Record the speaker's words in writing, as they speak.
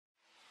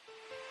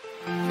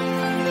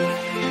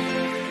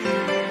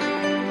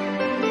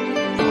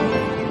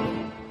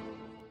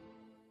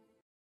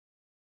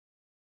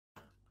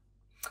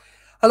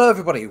Hello,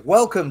 everybody.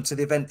 Welcome to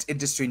the Event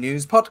Industry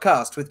News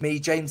podcast with me,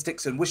 James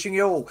Dickson, wishing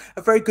you all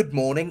a very good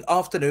morning,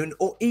 afternoon,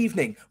 or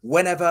evening,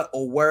 whenever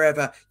or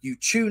wherever you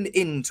tune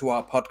in to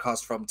our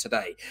podcast from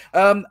today.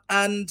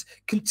 And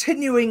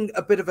continuing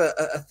a bit of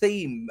a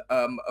theme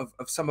of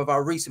some of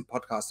our recent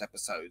podcast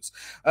episodes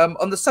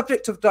on the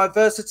subject of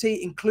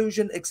diversity,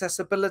 inclusion,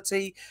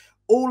 accessibility,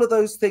 all of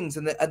those things,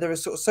 and there are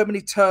sort of so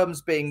many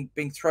terms being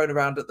thrown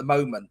around at the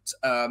moment.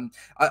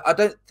 I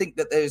don't think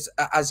that there's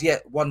as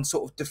yet one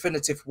sort of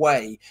definitive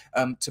way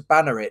to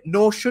banner it,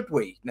 nor should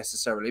we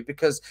necessarily,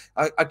 because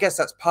I guess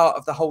that's part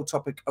of the whole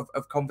topic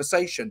of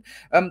conversation.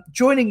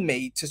 Joining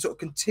me to sort of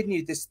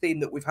continue this theme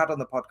that we've had on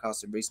the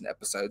podcast in recent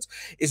episodes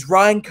is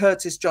Ryan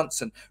Curtis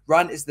Johnson.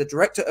 Ryan is the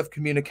Director of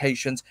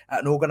Communications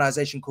at an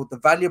organization called the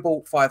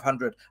Valuable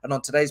 500. And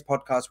on today's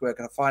podcast, we're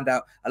going to find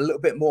out a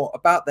little bit more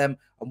about them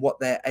and what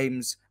their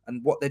aims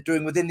and what they're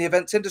doing within the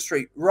events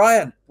industry.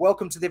 Ryan,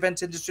 welcome to the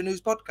Event Industry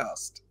News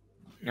podcast.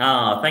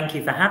 Oh, thank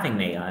you for having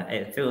me.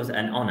 It feels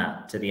an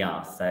honour to be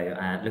asked. So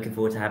looking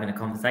forward to having a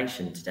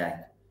conversation today.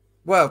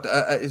 Well,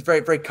 it's very,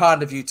 very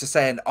kind of you to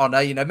say an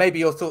honour. You know, maybe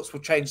your thoughts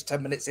will change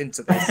 10 minutes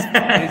into this. You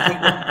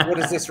think, what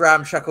is this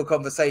ramshackle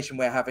conversation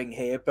we're having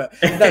here? But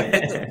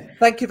no,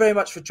 thank you very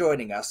much for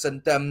joining us.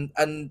 And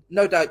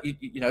no doubt,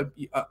 you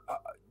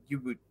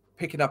would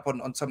picking up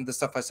on some of the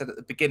stuff I said at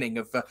the beginning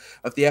of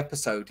the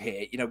episode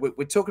here. You know,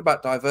 we're talking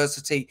about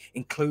diversity,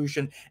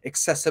 inclusion,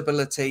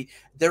 accessibility.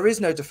 There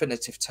is no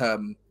definitive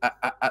term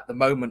at the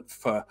moment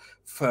for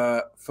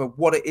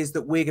what it is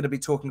that we're going to be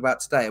talking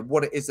about today, and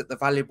what it is that the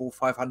Valuable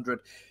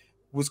 500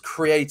 was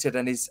created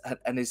and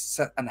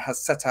has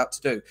set out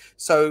to do.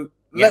 So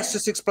let's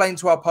just explain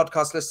to our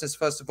podcast listeners,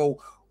 first of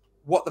all,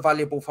 what the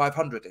Valuable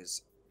 500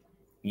 is.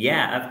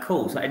 Yeah, of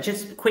course. I'd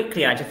just like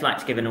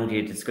to give an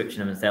audio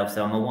description of myself.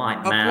 So I'm a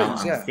white male.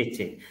 Please,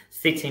 yeah. I'm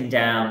sitting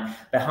down.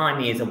 Behind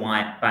me is a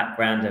white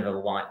background of a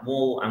white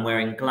wall. I'm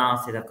wearing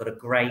glasses. I've got a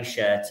grey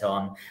shirt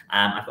on.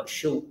 I've got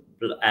short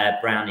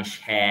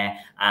brownish hair,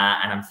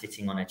 and I'm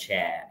sitting on a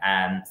chair.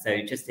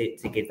 So just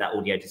to give that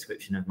audio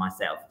description of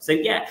myself. So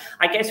yeah,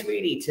 I guess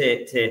really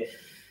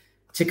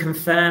to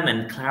confirm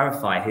and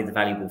clarify who the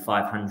Valuable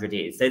 500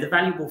 is. So the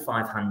Valuable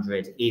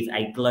 500 is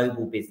a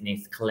global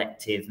business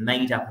collective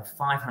made up of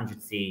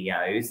 500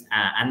 CEOs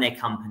and their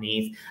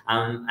companies,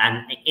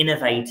 and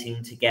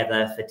innovating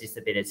together for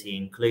disability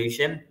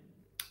inclusion.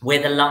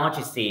 We're the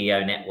largest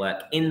CEO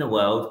network in the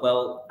world.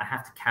 Well, I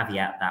have to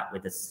caveat that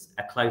with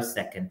a close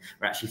second.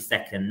 We're actually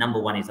second.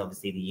 Number one is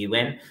obviously the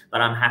UN, but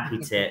I'm happy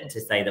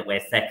to say that we're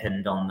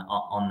second on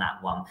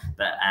that one.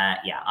 But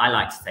yeah, I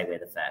like to say we're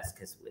the first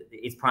because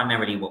it's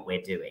primarily what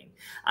we're doing.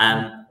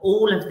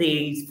 All of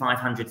these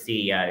 500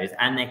 CEOs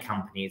and their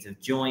companies have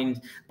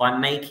joined by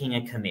making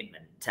a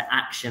commitment to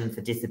action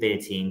for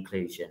disability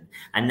inclusion.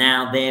 And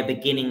now they're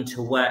beginning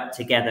to work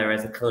together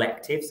as a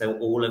collective. So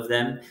all of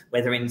them,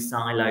 whether in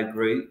silo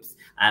groups,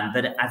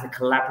 but as a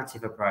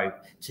collaborative approach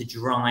to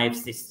drive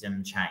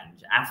system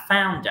change. Our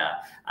founder,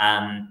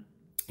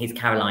 is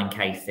Caroline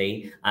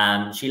Casey.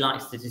 She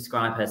likes to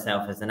describe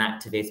herself as an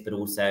activist, but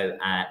also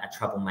a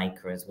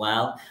troublemaker as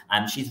well.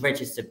 She's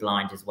registered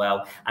blind as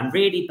well, and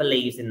really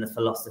believes in the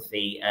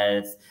philosophy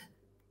as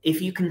if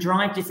you can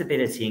drive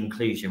disability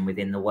inclusion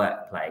within the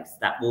workplace,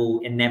 that will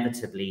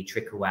inevitably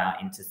trickle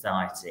out in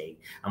society,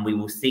 and we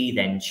will see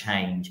then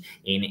change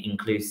in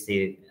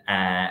inclusive,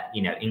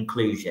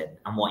 inclusion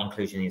and what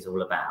inclusion is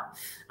all about.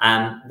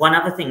 One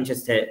other thing,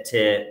 just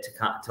to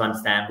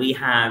understand,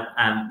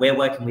 we're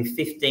working with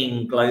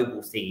 15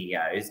 global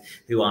CEOs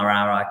who are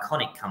our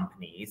iconic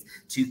companies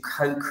to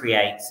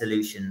co-create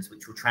solutions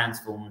which will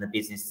transform the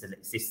business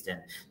system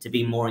to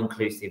be more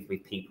inclusive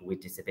with people with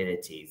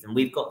disabilities. And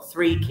we've got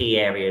three key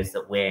areas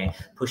that we're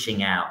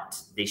pushing out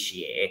this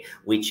year,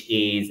 which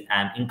is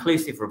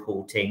inclusive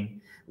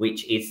reporting,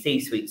 which is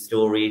C-suite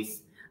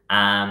stories,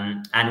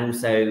 and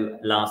also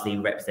lastly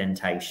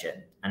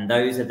representation. And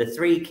those are the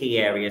three key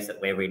areas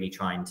that we're really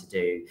trying to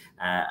do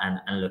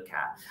and look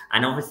at.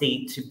 And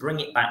obviously, to bring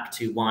it back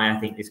to why I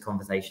think this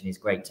conversation is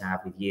great to have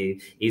with you,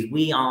 is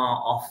we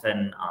are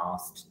often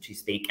asked to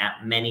speak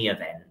at many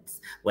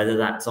events, whether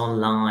that's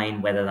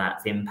online, whether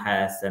that's in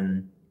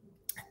person.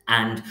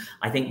 And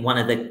I think one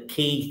of the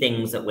key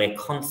things that we're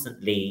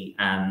constantly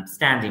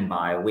standing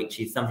by,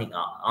 which is something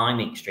that I'm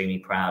extremely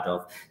proud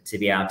of to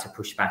be able to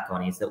push back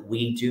on, is that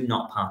we do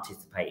not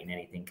participate in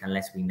anything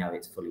unless we know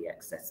it's fully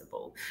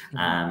accessible.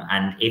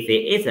 And if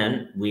it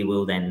isn't, we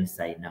will then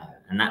say no.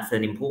 And that's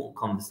an important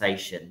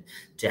conversation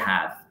to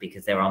have,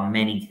 because there are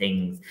many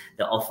things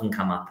that often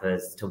come up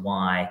as to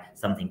why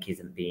something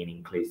isn't being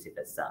inclusive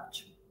as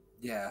such.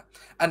 Yeah.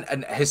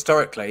 And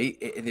historically,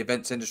 in the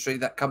events industry,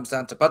 that comes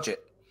down to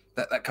budget.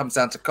 That comes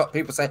down to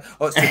people say,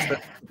 oh, it's too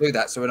expensive to do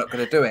that, so we're not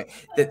going to do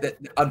it.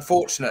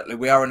 Unfortunately,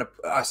 we are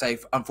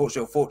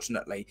unfortunately or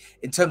fortunately,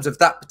 in terms of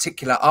that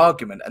particular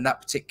argument and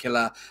that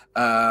particular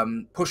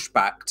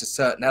pushback to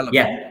certain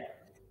elements,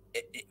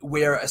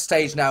 we're at a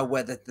stage now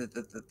where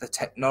the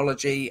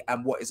technology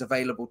and what is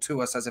available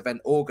to us as event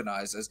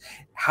organizers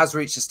has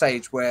reached a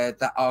stage where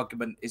that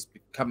argument is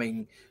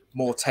becoming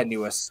more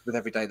tenuous with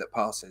every day that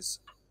passes?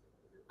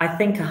 I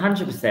think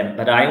 100%,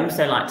 but I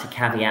also like to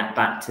caveat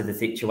back to the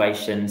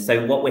situation.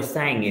 So what we're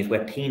saying is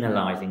we're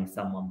penalising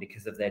someone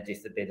because of their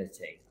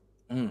disability.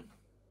 Mm.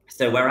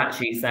 So we're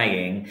actually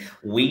saying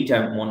we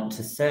don't want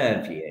to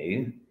serve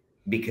you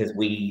because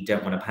we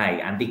don't want to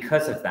pay. And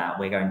because of that,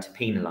 we're going to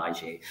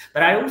penalise you.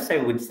 But I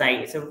also would say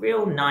it's a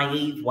real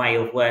naive way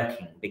of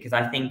working, because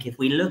I think if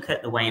we look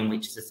at the way in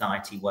which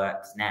society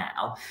works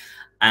now,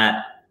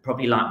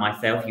 probably like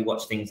myself, you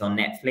watch things on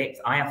Netflix.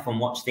 I often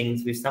watch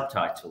things with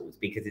subtitles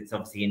because it's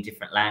obviously in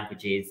different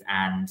languages,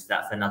 and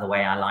that's another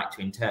way I like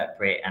to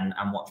interpret and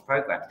watch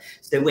programs.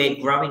 So we're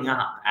growing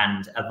up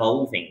and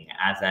evolving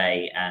as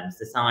a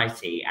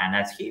society and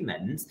as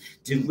humans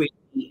to really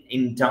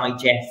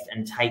digest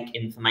and take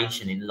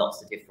information in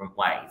lots of different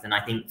ways. And I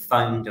think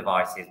phone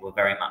devices were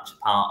very much a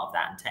part of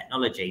that, and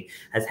technology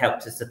has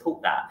helped to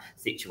support that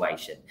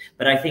situation.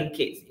 But I think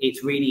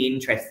it's really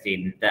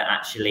interesting that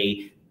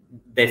actually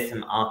there's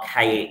some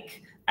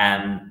archaic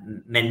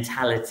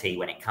mentality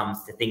when it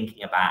comes to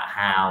thinking about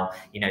how,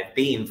 you know,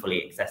 being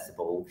fully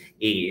accessible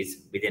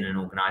is within an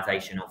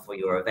organization or for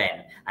your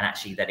event, and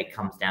actually that it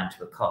comes down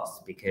to a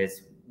cost,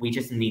 because we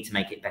just need to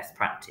make it best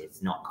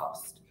practice, not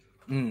cost.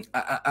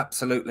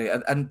 Absolutely.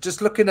 And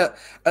just looking at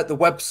the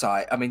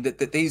website, I mean,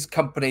 that these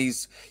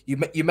companies,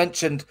 you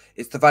mentioned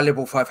it's the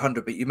Valuable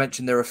 500, but you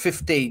mentioned there are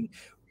 15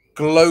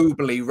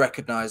 globally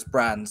recognized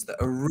brands that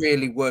are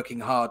really working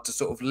hard to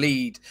sort of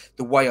lead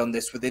the way on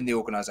this within the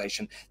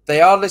organization.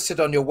 They are listed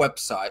on your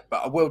website,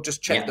 but I will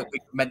just check that we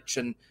can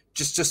mention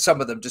just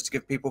some of them, just to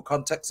give people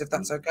context, if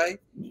that's okay.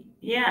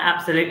 Yeah,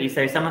 absolutely.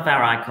 So some of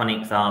our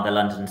iconics are the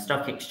London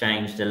Stock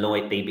Exchange,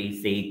 Deloitte,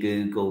 BBC,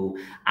 Google,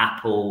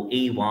 Apple,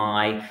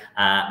 EY,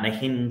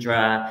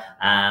 Mahindra,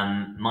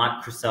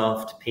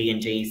 Microsoft,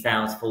 P&G,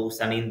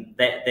 Salesforce. I mean,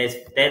 they're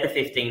the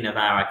 15 of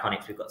our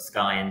iconics. We've got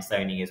Sky and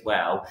Sony as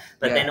well.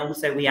 But then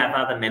also we have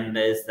other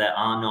members that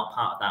are not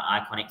part of that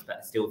iconics, but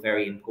are still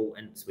very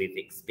important. With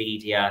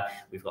Expedia,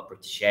 we've got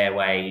British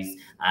Airways,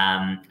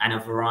 and a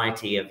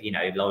variety of, you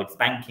know, Lloyds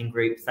Banking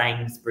Group,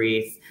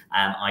 Sainsbury's,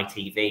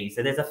 ITV.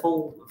 So there's a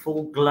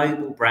full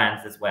global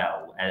brands as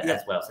well.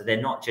 So they're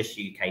not just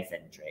UK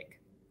centric.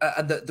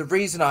 And the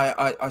reason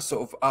I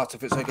sort of asked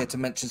if it's okay to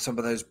mention some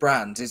of those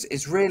brands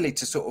is really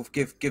to sort of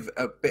give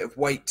a bit of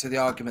weight to the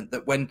argument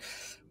that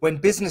when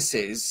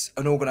businesses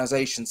and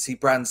organizations see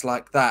brands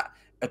like that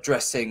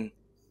addressing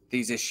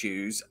these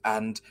issues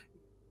and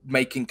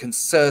making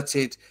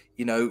concerted,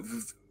 you know,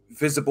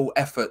 visible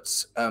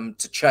efforts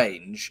to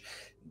change,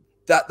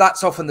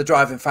 that's often the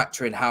driving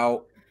factor in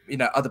how, you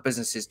know, other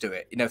businesses do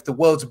it. You know, if the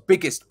world's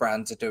biggest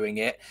brands are doing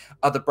it,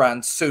 other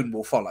brands soon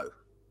will follow.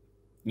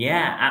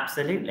 Yeah,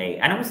 absolutely.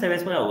 And also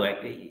as well,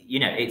 you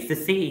know, it's the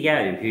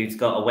CEO who's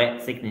got a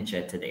wet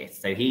signature to this.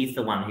 So he's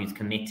the one who's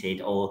committed,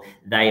 or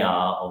they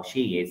are, or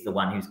she is the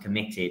one who's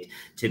committed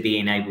to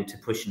being able to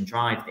push and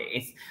drive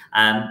this.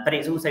 But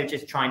it's also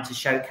just trying to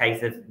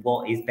showcase of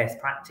what is best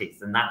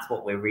practice. And that's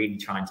what we're really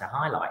trying to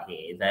highlight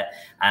here. That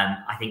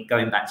I think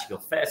going back to your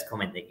first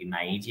comment that you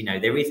made, you know,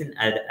 there isn't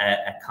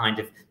a kind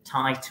of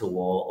title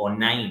or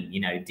name. You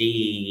know,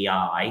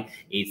 DEI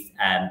is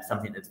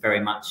something that's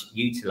very much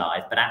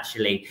utilized, but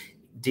actually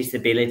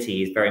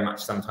disability is very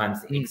much sometimes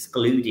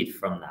excluded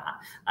from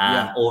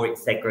that, or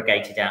it's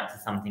segregated out to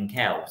something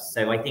else.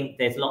 So I think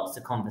there's lots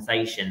of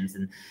conversations,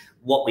 and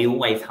what we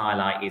always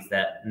highlight is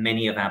that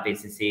many of our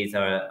businesses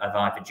have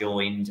either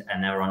joined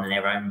and are on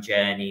their own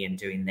journey and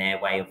doing their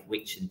way of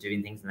which and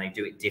doing things, and they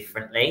do it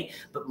differently,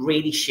 but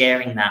really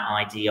sharing that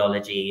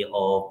ideology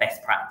of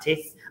best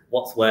practice,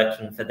 what's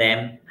working for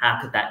them, how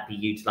could that be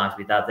utilized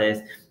with others.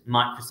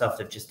 Microsoft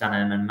have just done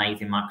an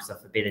amazing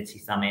Microsoft Ability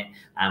Summit,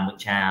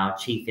 which our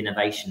Chief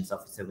Innovations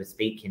Officer was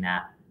speaking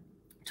at,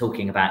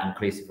 talking about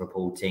inclusive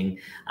reporting.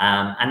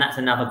 And that's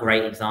another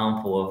great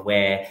example of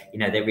where, you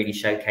know, they're really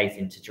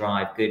showcasing to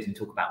drive good and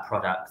talk about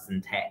products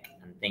and tech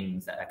and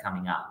things that are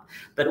coming up.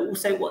 But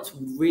also what's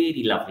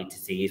really lovely to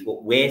see is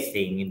what we're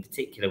seeing in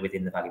particular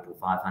within the Valuable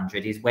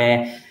 500 is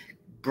where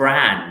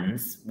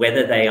brands,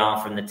 whether they are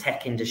from the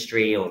tech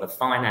industry or the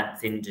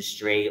finance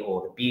industry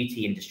or the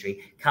beauty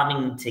industry,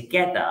 coming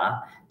together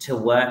to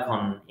work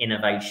on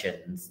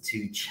innovations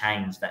to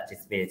change that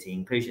disability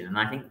inclusion. And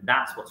I think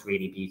that's what's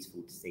really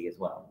beautiful to see as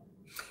well.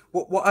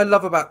 What I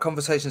love about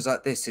conversations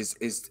like this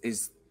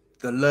is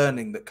the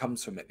learning that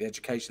comes from it, the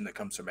education that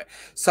comes from it.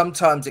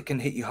 Sometimes it can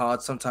hit you hard,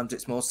 sometimes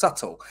it's more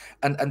subtle.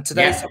 And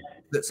today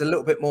that's a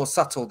little bit more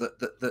subtle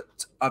that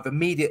I've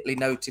immediately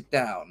noted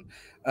down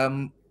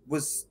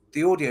was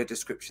the audio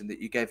description that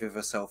you gave of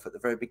yourself at the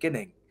very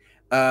beginning.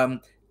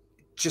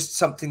 Just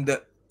something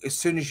that as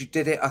soon as you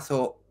did it, I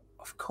thought,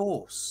 of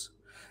course.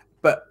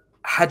 But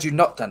had you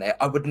not done it,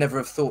 I would never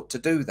have thought to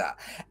do that.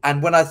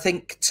 And when I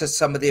think to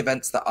some of the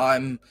events that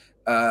I'm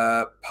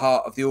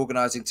part of the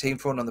organizing team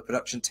for and on the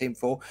production team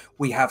for,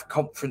 we have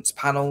conference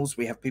panels,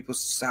 we have people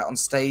sat on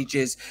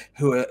stages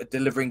who are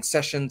delivering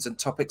sessions and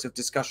topics of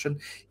discussion.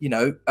 You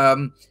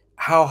know,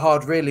 how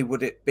hard really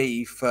would it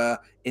be for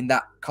in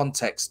that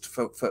context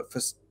for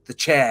the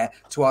chair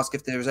to ask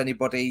if there is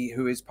anybody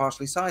who is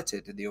partially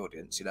sighted in the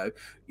audience,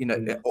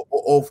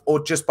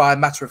 or just by a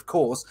matter of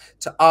course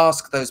to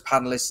ask those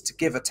panelists to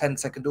give a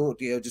 10-second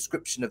audio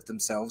description of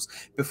themselves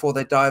before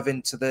they dive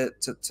into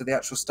the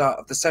actual start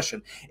of the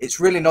session. It's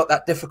really not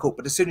that difficult,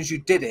 but as soon as you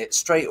did it,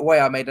 straight away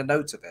I made a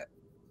note of it.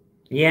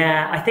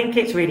 Yeah, I think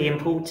it's really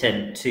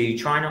important to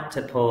try not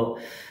to put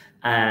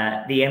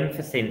the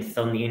emphasis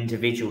on the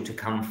individual to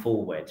come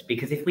forward,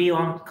 because if we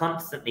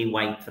constantly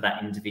wait for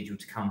that individual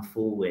to come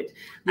forward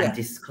and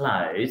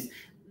disclose,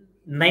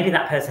 maybe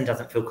that person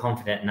doesn't feel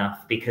confident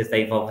enough because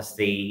they've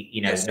obviously,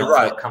 not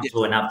felt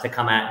comfortable enough to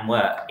come out and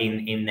work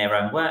in their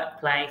own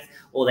workplace,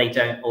 or they've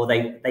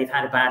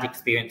had a bad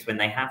experience when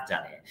they have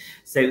done it.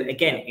 So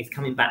again, it's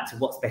coming back to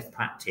what's best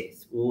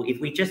practice. Well, if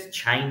we just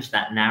change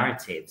that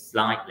narrative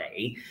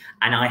slightly,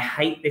 and I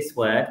hate this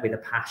word with a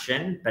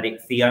passion, but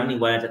it's the only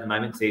word at the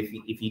moment. So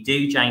if you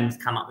do, James,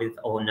 come up with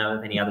or know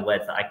of any other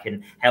words that I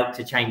can help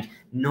to change,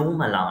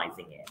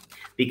 normalizing it.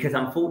 Because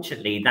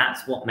unfortunately,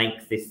 that's what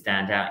makes this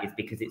stand out, is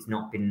because it's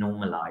not been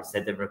normalized.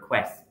 So the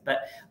request,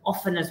 but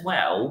often as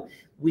well,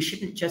 we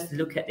shouldn't just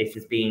look at this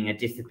as being a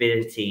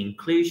disability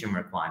inclusion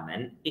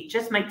requirement. It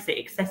just makes it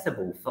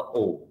accessible for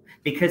all,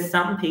 because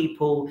some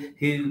people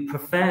who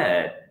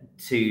prefer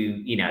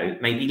to,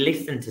 maybe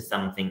listen to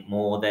something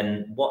more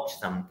than watch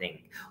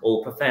something,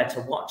 or prefer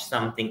to watch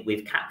something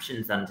with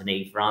captions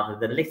underneath rather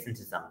than listen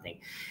to something.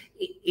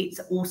 It's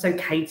also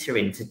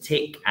catering to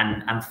tick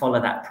and follow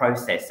that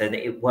process so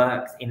that it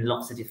works in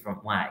lots of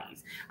different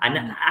ways. And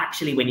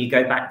actually, when you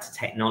go back to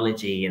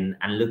technology and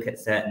look at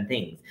certain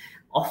things,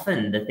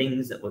 often the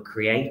things that were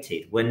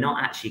created were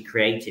not actually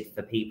created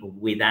for people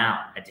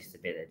without a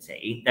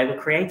disability. They were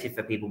created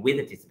for people with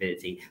a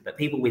disability, but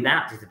people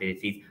without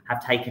disabilities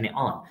have taken it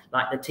on,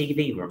 like the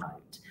TV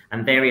remote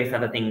and various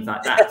other things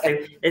like that. So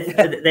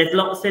there's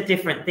lots of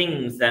different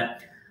things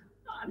that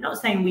I'm not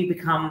saying we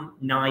become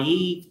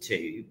naive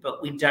to,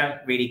 but we don't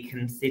really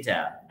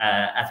consider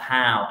of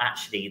how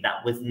actually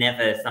that was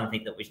never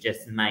something that was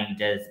just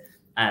made as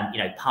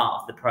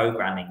part of the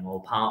programming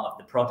or part of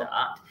the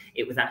product.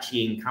 It was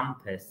actually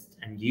encompassed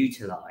and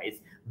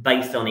utilized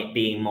based on it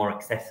being more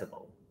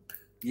accessible.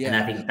 Yeah. And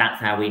I think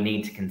that's how we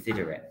need to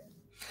consider it.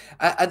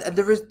 And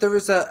there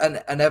is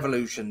an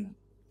evolution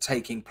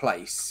taking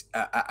place,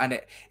 and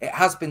it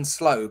has been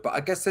slow, but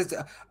I guess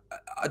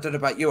I don't know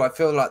about you, I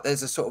feel like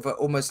there's a sort of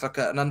almost like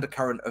an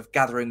undercurrent of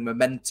gathering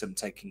momentum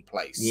taking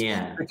place.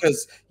 Yeah.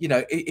 Because,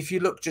 if you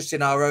look just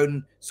in our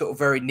own sort of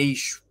very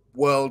niche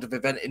world of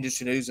event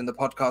industry news and the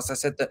podcast, I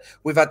said that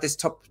we've had this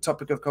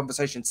topic of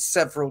conversation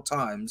several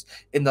times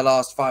in the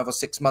last 5 or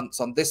 6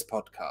 months on this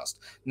podcast.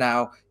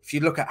 Now, if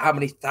you look at how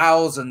many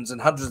thousands and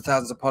hundreds of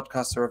thousands of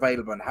podcasts are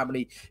available and how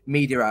many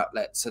media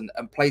outlets and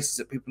places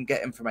that people can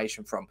get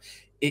information from,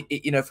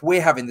 if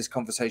we're having this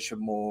conversation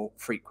more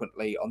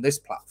frequently on this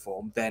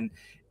platform, then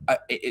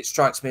it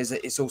strikes me as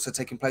that it's also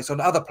taking place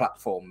on other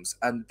platforms,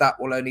 and that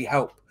will only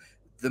help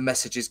the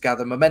messages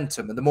gather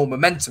momentum. And the more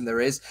momentum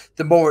there is,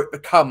 the more it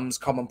becomes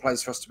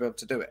commonplace for us to be able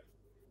to do it.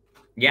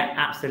 Yeah,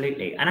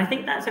 absolutely. And I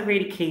think that's a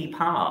really key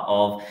part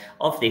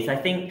of this. I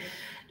think,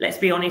 let's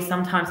be honest,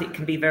 sometimes it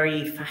can be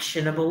very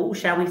fashionable,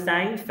 shall we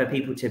say, for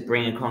people to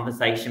bring a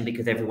conversation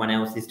because everyone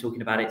else is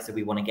talking about it, so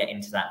we want to get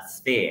into that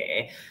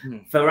sphere.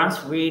 For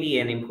us, really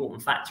an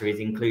important factor is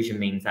inclusion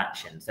means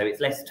action. So it's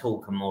less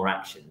talk and more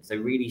action. So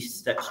really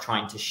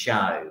trying to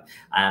show.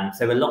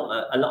 So a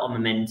lot of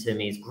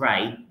momentum is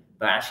great,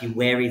 but actually,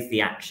 where is the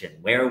action?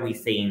 Where are we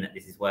seeing that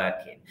this is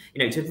working?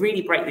 To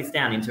really break this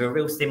down into a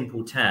real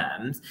simple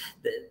terms,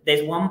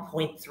 there's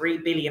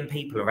 1.3 billion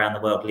people around the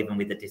world living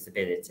with a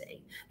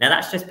disability. Now,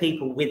 that's just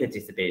people with a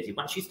disability.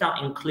 Once you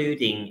start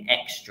including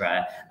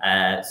extra,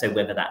 so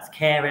whether that's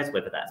carers,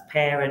 whether that's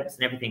parents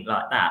and everything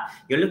like that,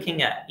 you're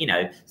looking at,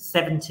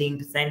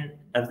 17%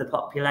 of the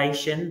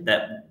population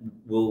that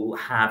will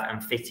have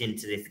and fit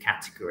into this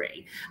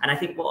category. And I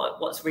think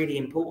what's really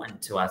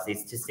important to us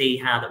is to see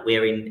how that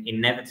we're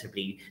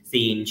inevitably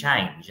seeing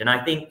change. And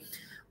I think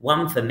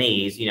one for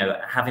me is,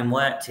 having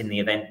worked in the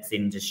events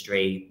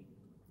industry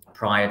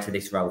prior to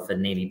this role for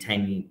nearly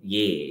 10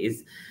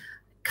 years,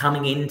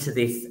 coming into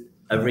this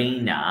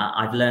arena,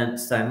 I've learned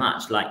so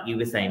much, like you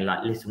were saying,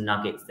 like little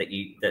nuggets that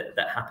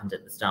happened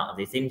at the start of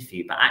this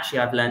interview. But actually,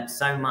 I've learned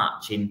so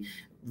much in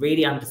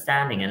really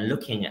understanding and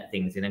looking at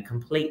things in a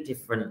complete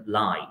different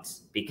light,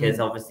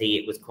 because obviously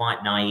it was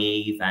quite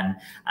naive and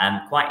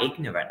quite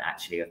ignorant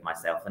actually of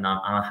myself, and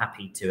I'm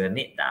happy to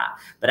admit that.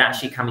 But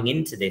actually coming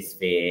into this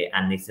sphere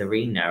and this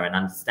arena and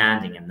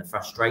understanding and the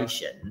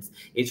frustrations,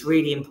 it's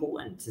really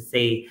important to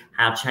see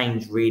how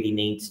change really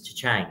needs to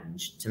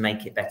change to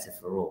make it better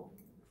for all.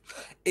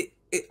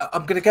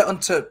 I'm going to get on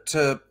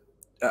to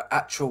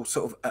actual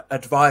sort of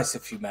advice,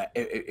 if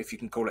you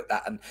can call it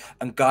that,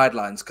 and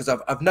guidelines, because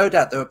I've no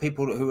doubt there are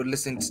people who are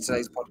listening to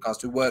today's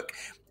podcast who work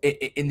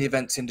in the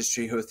events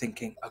industry who are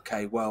thinking,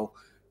 okay, well,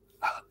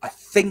 I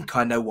think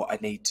I know what I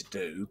need to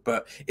do,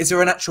 but is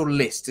there an actual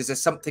list? Is there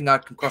something I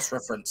can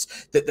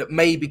cross-reference that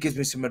maybe gives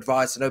me some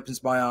advice and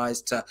opens my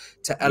eyes to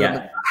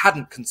elements?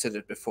 hadn't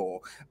considered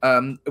before.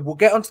 We'll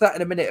get onto that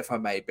in a minute, if I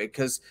may,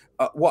 because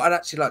what I'd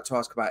actually like to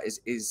ask about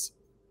is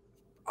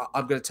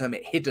I'm going to term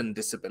it hidden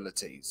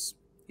disabilities.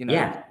 You know,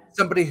 Yeah.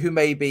 somebody who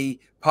may be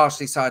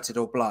partially sighted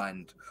or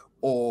blind,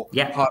 or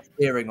hard of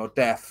hearing or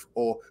deaf,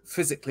 or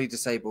physically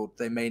disabled.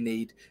 They may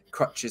need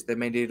crutches. They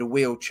may need a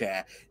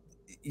wheelchair.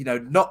 You know,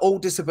 not all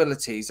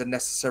disabilities are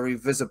necessarily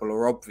visible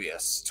or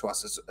obvious to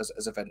us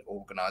as event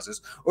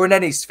organisers, or in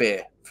any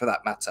sphere for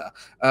that matter.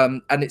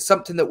 And it's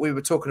something that we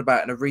were talking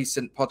about in a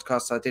recent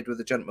podcast I did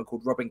with a gentleman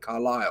called Robin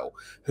Carlisle,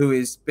 who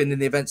has been in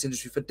the events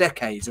industry for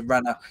decades and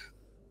ran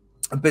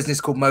a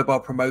business called Mobile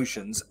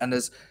Promotions, and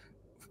has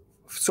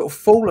sort of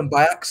fallen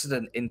by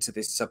accident into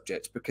this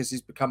subject because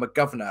he's become a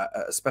governor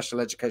at a special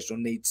educational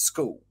needs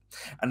school,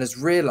 and has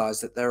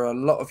realized that there are a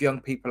lot of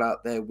young people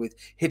out there with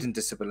hidden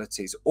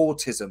disabilities,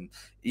 autism,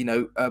 you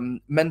know,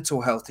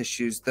 mental health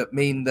issues that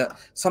mean that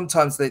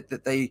sometimes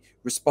they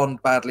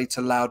respond badly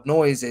to loud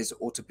noises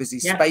or to busy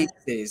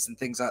spaces and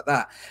things like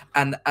that.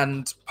 And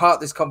part of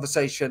this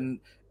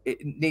conversation,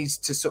 it needs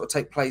to sort of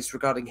take place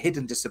regarding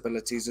hidden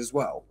disabilities as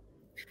well.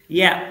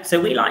 Yeah, so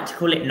we like to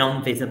call it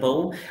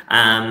non-visible,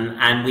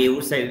 and we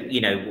also,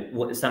 you know,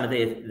 what some of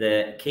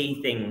the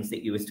key things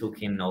that you was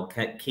talking, or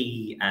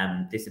key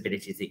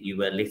disabilities that you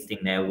were listing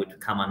there, would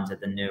come under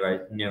the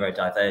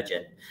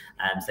neurodivergent,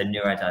 so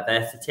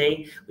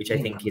neurodiversity, which I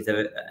think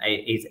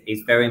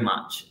is very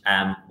much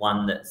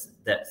one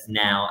that's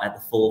now at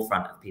the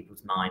forefront of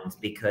people's minds,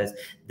 because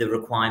the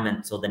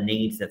requirements or the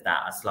needs of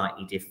that are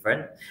slightly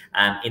different,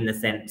 in the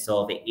sense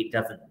of it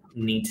doesn't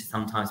need to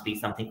sometimes be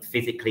something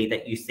physically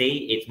that you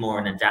see. It's more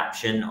an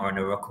adaptation or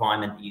a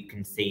requirement that you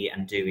can see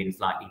and do in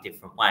slightly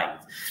different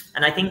ways.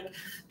 And I think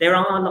there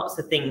are lots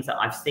of things that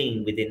I've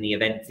seen within the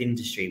events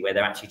industry where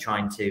they're actually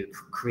trying to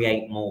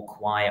create more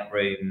quiet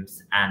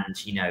rooms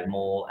and, you know,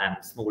 more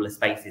smaller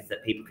spaces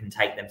that people can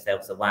take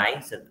themselves away,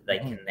 so that they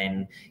can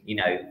then, you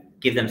know,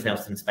 give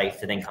themselves some space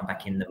to then come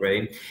back in the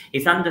room.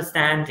 It's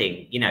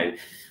understanding, you know,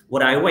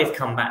 what I always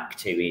come back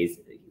to is,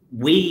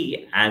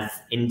 we as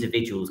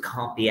individuals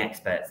can't be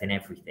experts in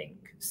everything.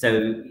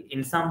 So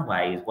in some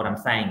ways, what I'm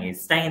saying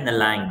is, stay in the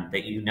lane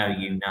that you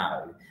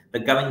know,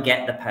 but go and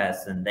get the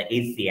person that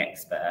is the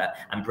expert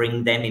and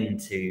bring them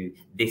into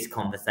this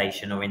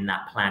conversation or in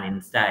that planning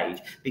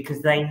stage,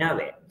 because they know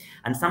it.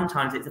 And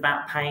sometimes it's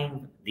about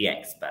paying the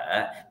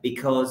expert,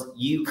 because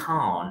you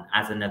can't,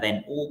 as an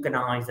event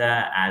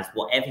organizer, as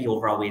whatever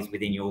your role is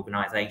within your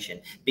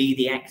organization, be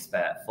the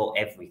expert for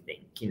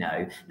everything. You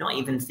know, not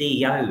even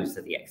CEOs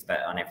are the expert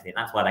on everything.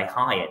 That's why they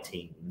hire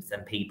teams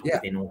and people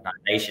within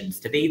organizations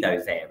to be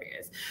those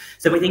areas.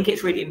 So we think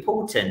it's really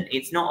important.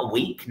 It's not a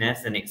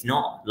weakness, and it's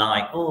not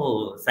like,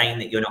 oh, saying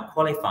that you're not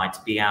qualified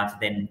to be able to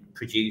then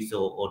produce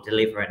or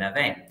deliver an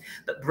event,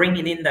 but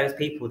bringing in those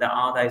people that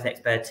are those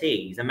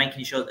expertise and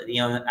making sure that,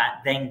 you know,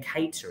 then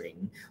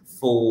catering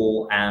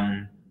for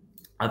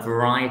a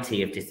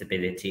variety of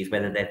disabilities,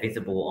 whether they're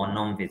visible or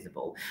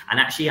non-visible, and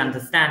actually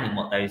understanding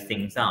what those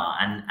things are,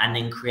 and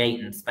then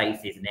creating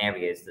spaces and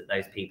areas that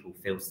those people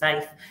feel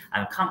safe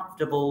and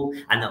comfortable,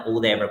 and that all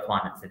their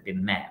requirements have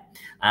been met.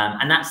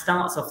 And that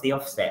starts off the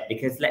offset,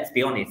 because let's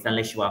be honest,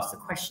 unless you ask the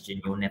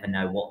question, you'll never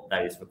know what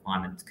those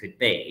requirements could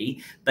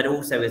be. But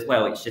also as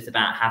well, it's just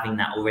about having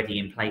that already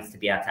in place to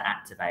be able to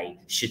activate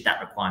should that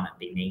requirement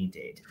be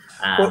needed.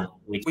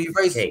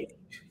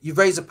 You've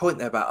raised a point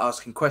there about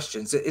asking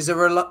questions. Is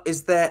there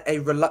a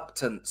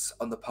reluctance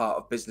on the part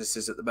of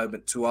businesses at the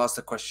moment to ask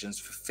the questions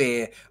for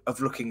fear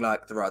of looking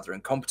like they're either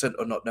incompetent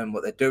or not knowing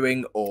what they're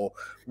doing, or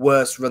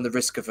worse, run the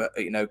risk of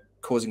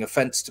causing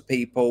offence to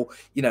people?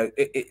 You know,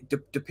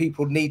 do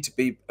people need to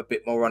be a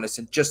bit more honest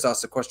and just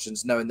ask the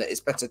questions, knowing that it's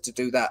better to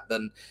do that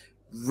than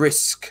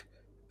risk?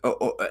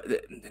 Or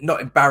not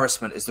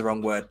embarrassment is the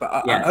wrong word, but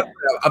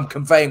I'm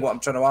conveying what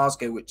I'm trying to ask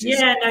here, which is,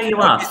 no, you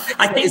are.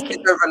 I think is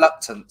there a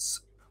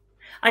reluctance?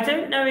 I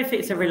don't know if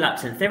it's a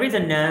reluctance. There is a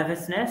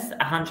nervousness,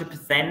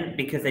 100%,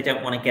 because they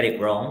don't want to get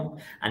it wrong,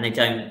 and they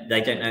don't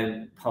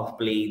know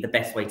probably the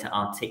best way to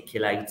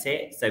articulate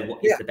it. So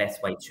what is the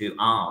best way to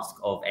ask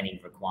of any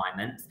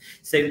requirements?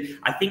 So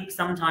I think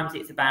sometimes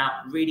it's about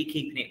really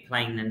keeping it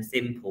plain and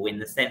simple, in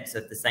the sense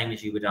of the same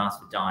as you would ask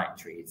for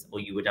dietaries, or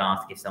you would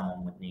ask if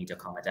someone would need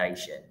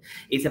accommodation.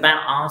 It's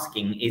about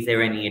asking, is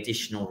there any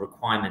additional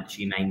requirements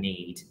you may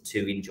need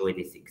to enjoy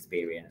this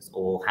experience,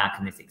 or how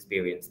can this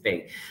experience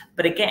be?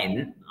 But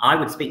again, I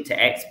would speak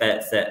to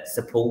experts that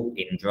support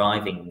in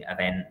driving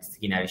events.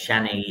 You know,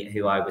 Shani,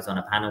 who I was on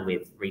a panel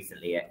with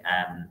recently at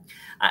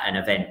an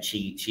event,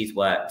 she's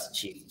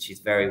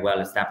very well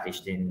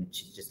established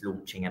she's just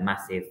launching a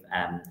massive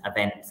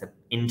event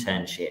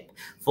internship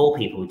for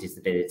people with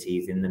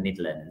disabilities in the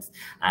Midlands,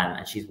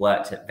 and she's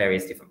worked at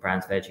various different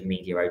brands. Virgin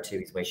Media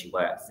O2 is where she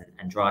works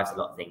and drives a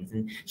lot of things,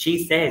 and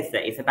she says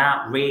that it's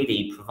about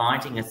really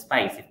providing a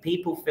space. If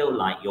people feel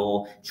like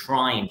you're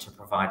trying to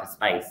provide a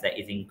space that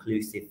is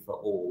inclusive for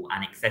all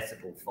and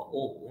accessible for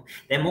all,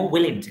 they're more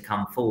willing to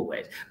come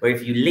forward. Where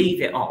if you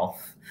leave it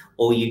off,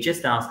 or you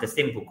just ask a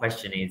simple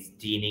question, is,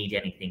 do you need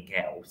anything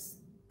else?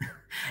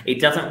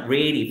 It doesn't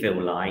really feel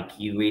like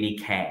you really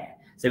care.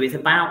 So it's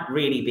about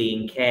really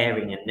being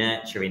caring and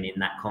nurturing in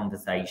that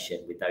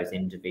conversation with those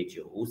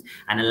individuals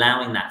and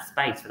allowing that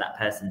space for that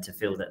person to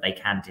feel that they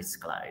can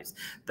disclose.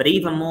 But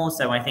even more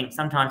so, I think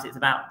sometimes it's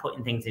about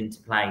putting things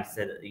into place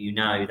so that you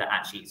know that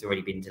actually it's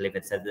already been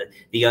delivered, so that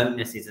the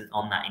onus isn't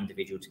on that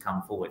individual to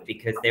come forward,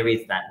 because there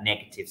is that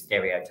negative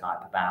stereotype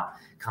about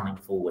coming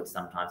forward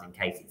sometimes in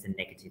case it's a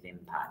negative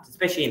impact,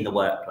 especially in the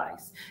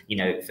workplace. You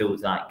know, it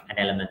feels like an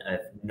element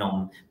of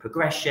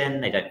non-progression.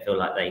 They don't feel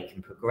like they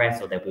can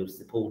progress or they'll be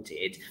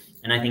supported.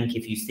 And I think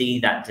if you see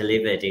that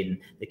delivered in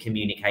the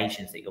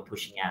communications that you're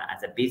pushing out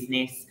as a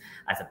business,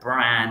 as a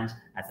brand,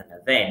 as an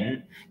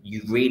event,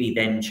 you really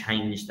then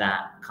change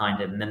that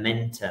kind of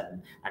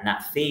momentum and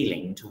that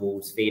feeling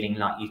towards feeling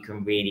like you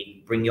can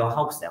really bring your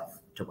whole self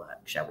to work,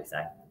 shall we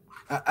say.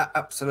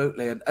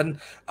 Absolutely. And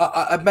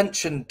I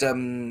mentioned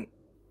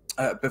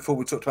before,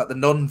 we talked about the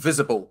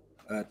non-visible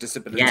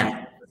disability.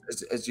 Yeah.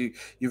 As you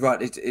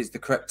write, it is the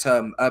correct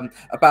term,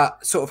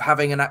 about sort of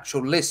having an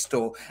actual list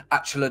or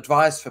actual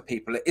advice for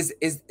people.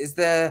 Is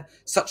there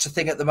such a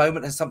thing at the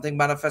moment? Has something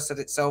manifested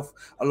itself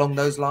along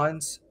those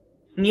lines?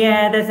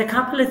 Yeah, there's a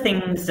couple of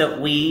things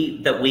that we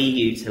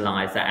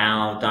utilise, that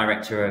our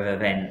director of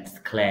events,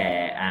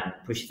 Claire,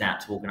 pushes out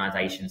to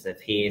organisations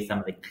of, here's some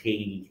of the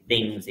key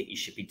things that you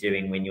should be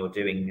doing when you're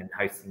doing and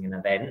hosting an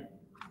event,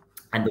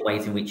 and the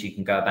ways in which you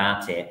can go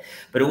about it.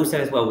 But also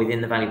as well, within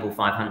the Valuable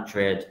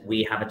 500,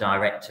 we have a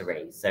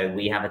directory. So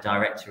we have a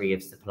directory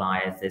of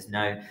suppliers. There's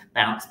no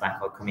bounce back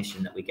or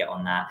commission that we get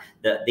on that.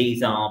 That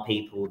these are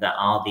people that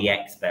are the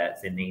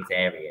experts in these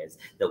areas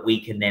that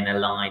we can then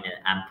align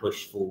and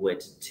push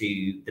forward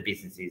to the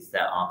businesses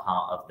that are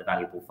part of the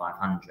Valuable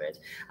 500.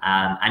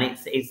 And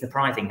it's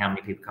surprising how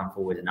many people come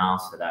forward and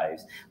ask for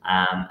those.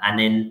 And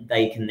then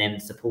they can then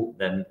support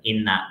them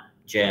in that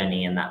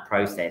journey and that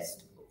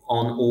process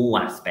on all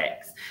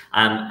aspects.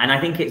 And I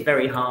think it's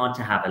very hard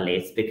to have a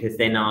list, because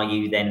then are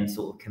you then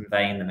sort of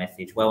conveying the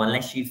message? Well,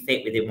 unless you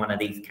fit within one of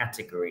these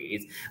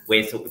categories,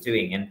 we're sort of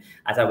doing. And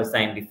as I was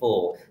saying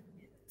before,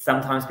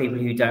 sometimes people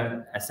who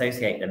don't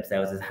associate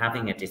themselves as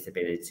having a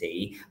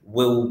disability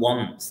will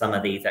want some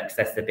of these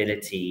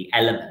accessibility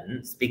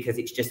elements, because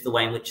it's just the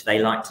way in which they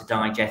like to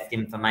digest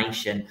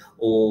information,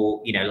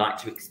 or, you know, like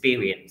to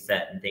experience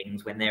certain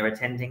things when they're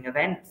attending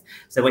events.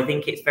 So I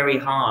think it's very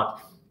hard.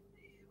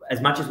 As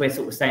much as we're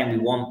sort of saying we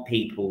want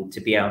people to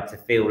be able to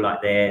feel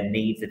like their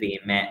needs are being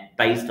met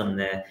based on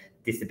the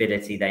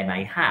disability they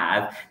may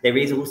have, there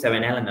is also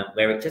an element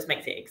where it just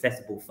makes it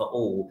accessible for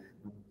all,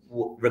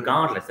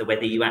 regardless of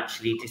whether you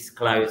actually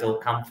disclose or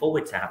come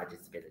forward to have a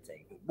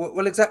disability.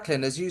 Well, exactly.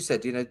 And as you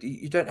said, you know,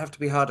 you don't have to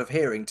be hard of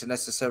hearing to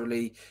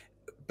necessarily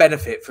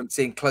benefit from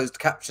seeing closed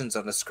captions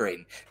on a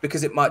screen,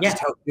 because it might just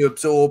help you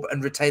absorb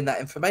and retain that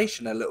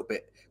information a little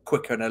bit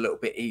quicker and a little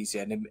bit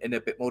easier and in a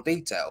bit more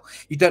detail.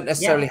 You don't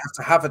necessarily have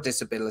to have a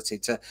disability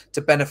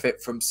to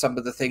benefit from some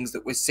of the things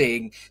that we're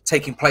seeing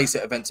taking place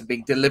at events and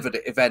being delivered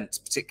at events,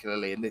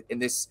 particularly in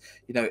this,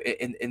 you know,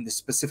 in the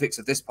specifics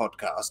of this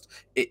podcast.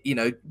 You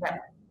know,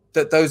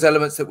 that those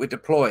elements that we're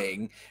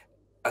deploying,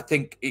 I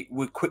think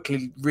we're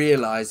quickly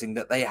realizing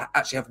that they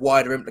actually have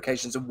wider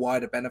implications and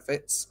wider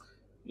benefits.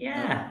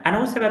 Yeah, and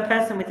also a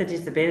person with a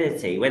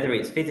disability, whether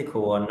it's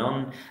physical or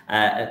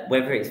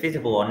whether it's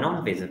visible or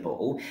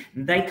non-visible,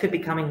 they could be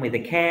coming with a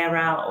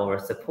carer or a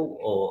support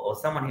or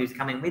someone who's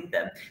coming with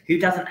them who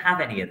doesn't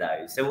have any of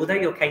those. So although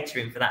you're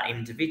catering for that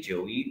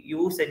individual, you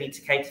also need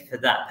to cater for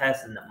that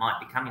person that might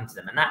be coming to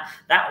them, and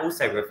that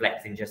also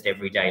reflects in just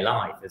everyday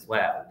life as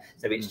well.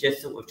 So it's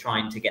just sort of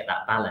trying to get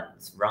that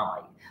balance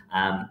right.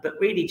 But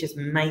really just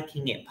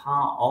making it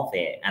part of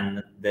it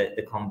and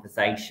the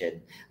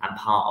conversation and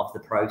part of the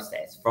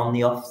process from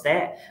the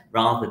offset,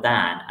 rather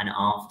than an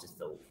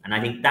afterthought. And I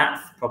think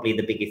that's probably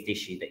the biggest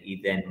issue that you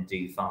then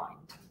do find.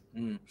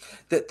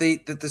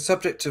 The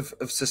subject of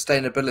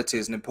sustainability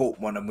is an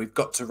important one, and we've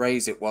got to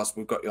raise it whilst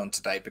we've got you on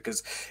today,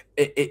 because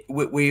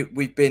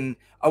we've been,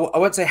 I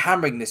won't say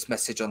hammering this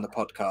message on the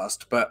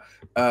podcast, but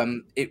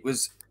it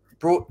was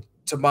brought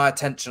to my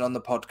attention on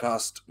the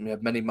podcast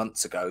many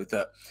months ago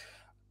that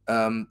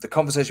the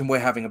conversation we're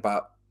having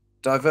about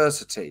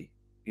diversity,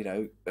 you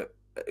know,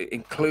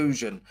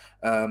 inclusion,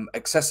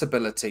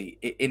 accessibility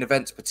in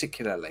events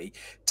particularly,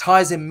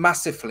 ties in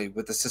massively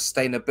with the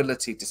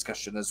sustainability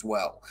discussion as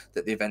well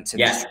that the events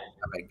industry is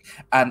having.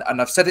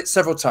 And I've said it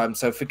several times,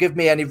 so forgive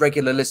me any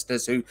regular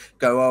listeners who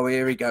go, oh,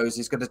 here he goes,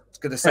 he's gonna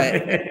say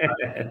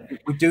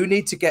it. We do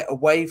need to get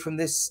away from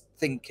this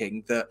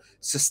thinking that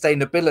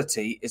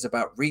sustainability is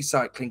about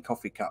recycling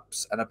coffee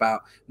cups and about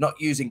not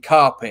using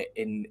carpet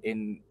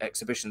in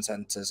exhibition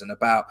centres and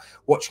about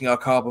watching our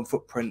carbon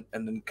footprint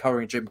and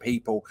encouraging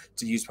people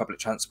to use public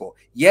transport.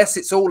 Yes,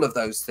 it's all of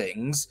those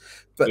things,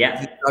 but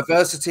the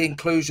diversity,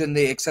 inclusion,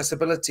 the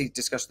accessibility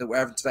discussion that we're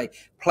having today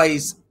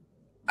plays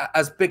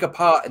as big a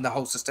part in the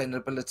whole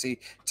sustainability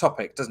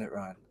topic, doesn't it,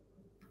 Ryan?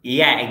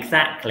 Yeah,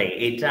 exactly.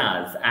 It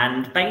does.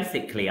 And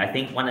basically, I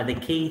think one of the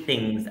key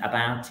things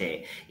about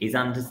it is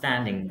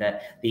understanding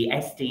that the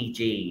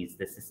SDGs,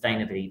 the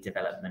Sustainability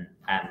Development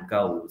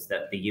Goals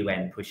that the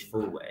UN push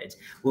forward,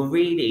 will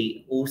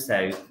really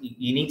also,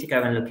 you need to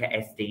go and look at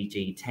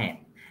SDG 10.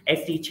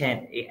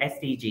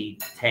 SDG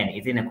 10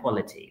 is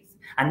inequalities.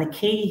 And the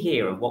key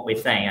here of what we're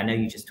saying, I know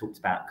you just talked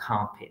about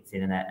carpets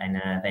in an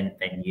event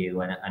venue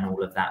and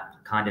all of that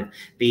kind of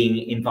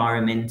being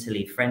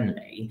environmentally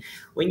friendly.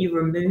 When you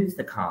remove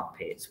the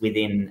carpets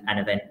within an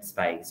event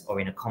space or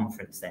in a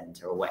conference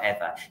centre or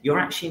whatever, you're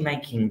actually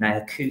making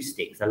the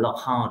acoustics a lot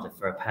harder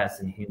for a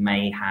person who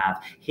may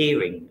have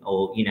hearing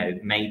or, you know,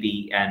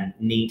 maybe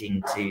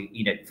needing to,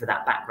 you know, for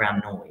that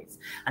background noise.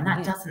 And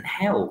that doesn't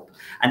help.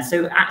 And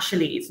so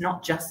actually, it's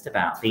not just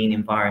about being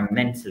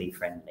environmentally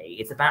friendly.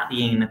 It's about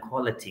the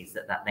inequalities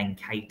that then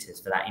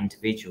caters for that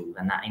individual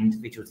and that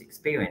individual's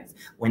experience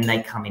when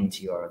they come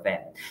into your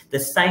event. The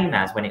same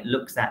as when it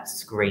looks at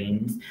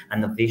screens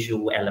and the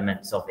visual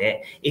elements of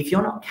it. If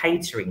you're not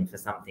catering for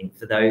something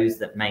for those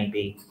that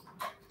maybe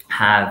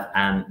have,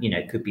 you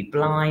know, could be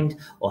blind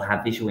or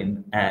have visual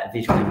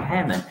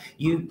impairment,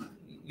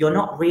 you're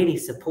not really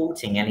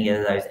supporting any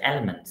of those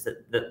elements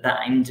that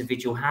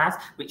individual has,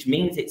 which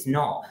means it's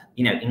not,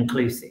 you know,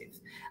 inclusive.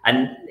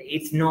 And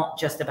it's not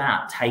just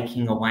about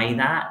taking away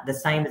that. The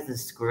same as the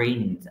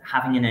screens,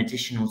 having an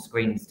additional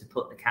screens to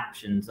put the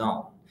captions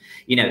on.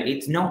 You know,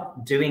 it's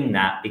not doing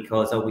that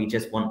because, oh, we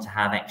just want to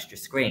have extra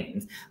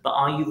screens, but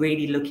are you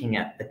really looking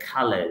at the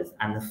colors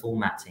and the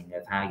formatting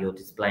of how you're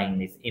displaying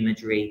this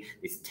imagery,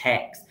 this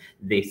text,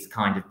 this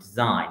kind of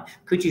design?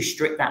 Could you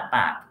strip that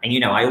back? And, you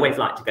know, I always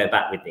like to go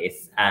back with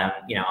this.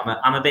 You know,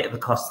 I'm a bit of a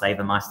cost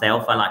saver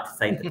myself. I like to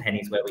save the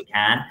pennies where we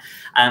can.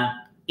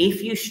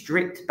 If you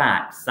stripped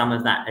back some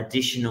of that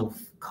additional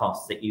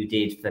costs that you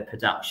did for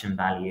production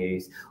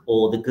values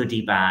or the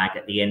goodie bag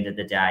at the end of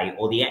the day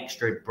or the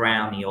extra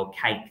brownie or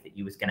cake that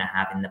you was going to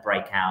have in the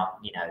breakout,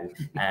 you know,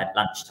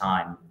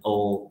 lunchtime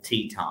or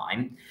tea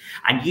time,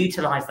 and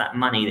utilize that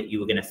money that you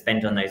were going to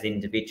spend on those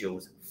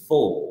individuals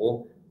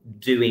for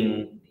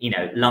doing, you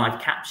know, live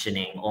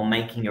captioning or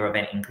making your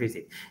event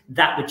inclusive,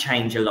 that would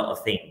change a lot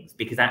of things,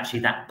 because actually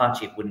that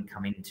budget wouldn't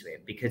come into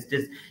it. Because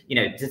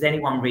does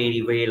anyone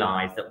really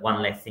realize that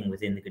one less thing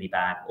was in the goodie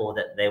bag, or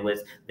that there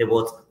was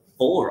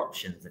 4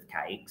 options of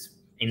cakes?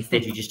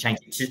 Instead, you just change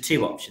it to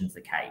 2 options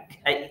of cake.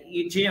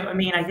 Do you know what I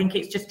mean? I think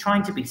it's just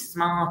trying to be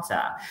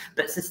smarter.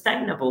 But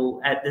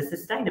sustainable, the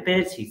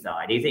sustainability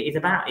side is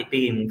about it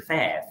being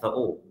fair for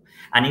all.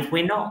 And if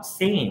we're not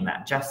seeing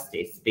that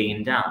justice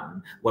being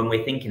done when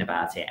we're thinking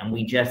about it, and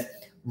we just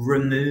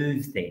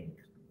remove things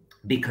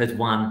because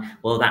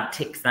well, that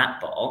ticks that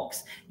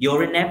box,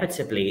 you're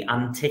inevitably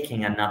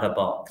unticking another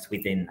box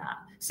within that.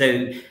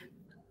 So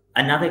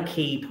another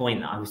key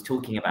point that I was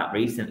talking about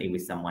recently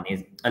with someone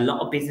is a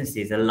lot of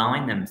businesses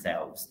align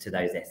themselves to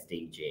those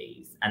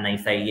SDGs and they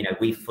say, you know,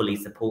 we fully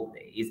support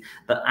these,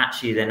 but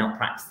actually they're not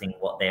practicing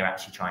what they're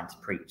actually trying to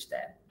preach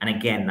there. And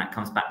again, that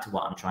comes back to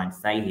what I'm trying to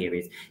say here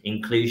is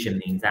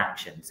inclusion means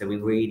action. So we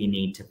really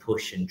need to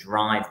push and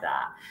drive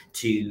that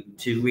to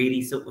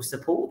really sort of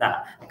support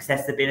that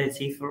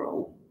accessibility for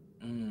all.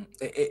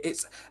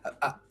 It's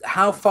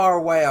how far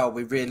away are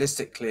we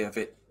realistically of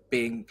it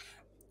being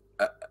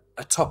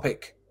a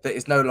topic that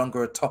is no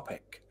longer a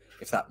topic,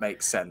 if that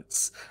makes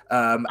sense?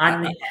 Because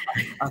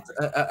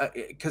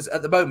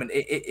at the moment,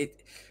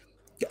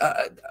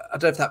 I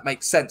don't know if that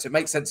makes sense. It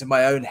makes sense in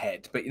my own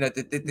head, but you know,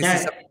 this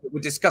is something that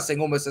we're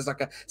discussing almost as like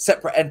a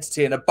separate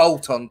entity and a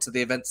bolt-on to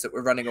the events that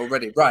we're running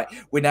already. Right,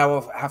 we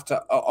now have to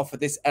offer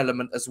this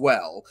element as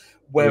well.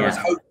 Whereas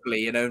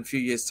hopefully, you know, in a few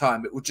years'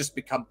 time, it will just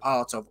become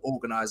part of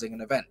organising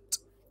an event.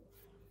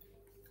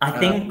 I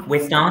think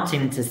we're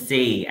starting to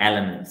see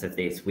elements of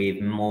this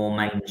with more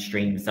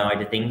mainstream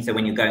side of things. So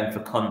when you're going for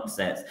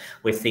concerts,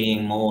 we're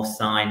seeing more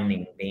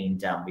signing being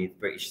done with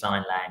British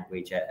Sign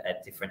Language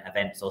at different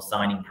events, or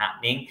signing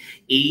happening,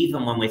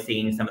 even when we're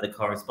seeing some of the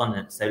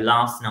correspondence. So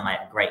last night,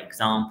 a great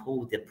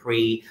example, the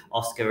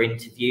pre-Oscar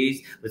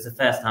interviews was the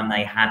first time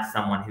they had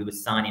someone who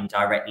was signing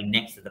directly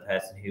next to the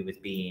person who was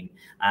being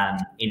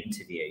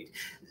interviewed.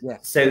 Yeah.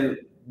 So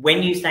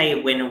when you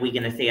say, when are we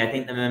going to see, I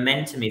think the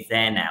momentum is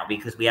there now,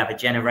 because we have a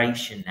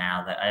generation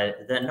now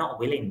that they're not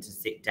willing to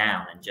sit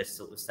down and just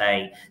sort of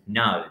say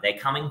no. They're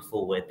coming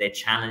forward, they're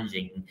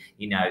challenging,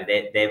 you know,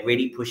 they're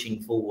really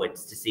pushing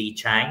forwards to see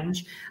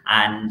change.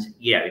 And,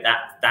 you know,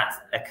 that's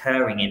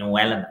occurring in all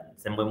elements.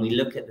 And when we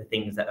look at the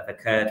things that have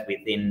occurred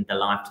within the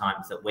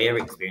lifetimes that we're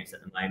experiencing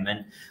at the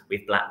moment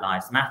with Black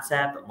Lives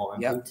Matter, but more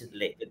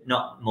importantly,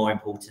 not more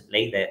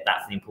importantly,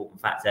 that's an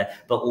important factor,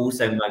 but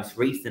also most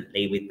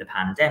recently with the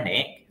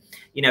pandemic,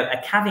 you know,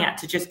 a caveat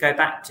to just go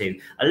back to,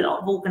 a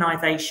lot of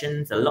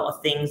organisations, a lot of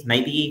things,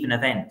 maybe even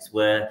events,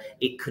 where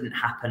it couldn't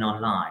happen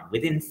online.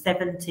 Within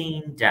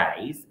 17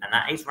 days, and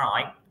that is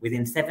right,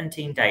 within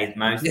 17 days,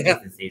 most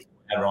businesses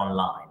are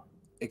online.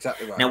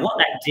 Exactly right. Now, what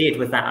that did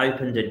was that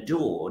opened a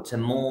door to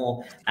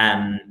more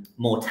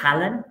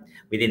talent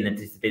within the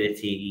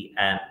disability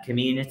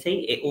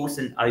community. It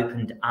also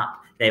opened up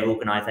their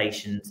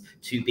organisations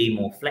to be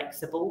more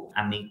flexible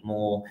and meet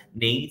more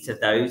needs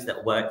of those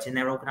that worked in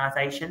their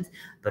organisations.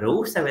 But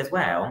also as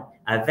well,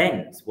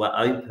 events were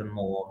open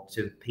more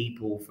to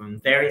people from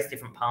various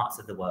different parts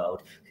of the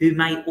world who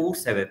may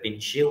also have been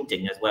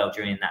shielding as well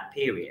during that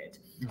period.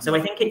 So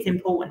I think it's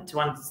important to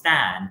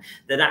understand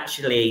that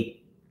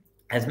actually,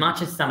 as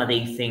much as some of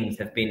these things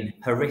have been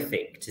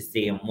horrific to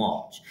see and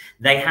watch,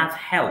 they have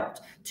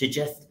helped to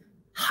just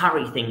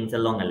hurry things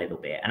along a little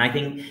bit. And I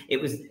think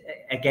it was,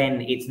 again,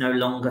 it's no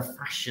longer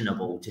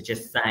fashionable to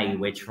just say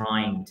we're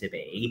trying to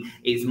be.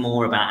 It's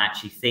more about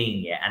actually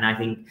seeing it. And I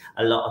think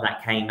a lot of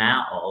that came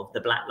out of the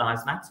Black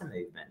Lives Matter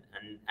movement.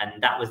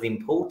 And that was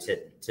important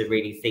to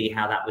really see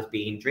how that was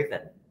being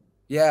driven.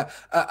 Yeah.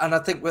 And I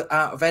think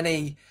out of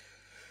any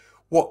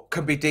what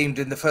can be deemed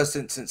in the first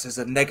instance as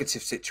a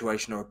negative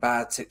situation or a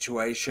bad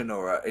situation,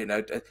 or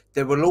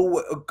there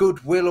will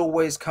good will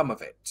always come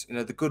of it.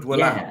 The good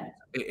will happen.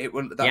 It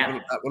will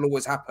that will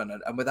always happen,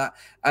 and with that,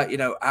 out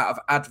of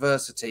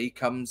adversity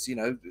comes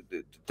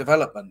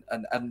development,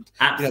 and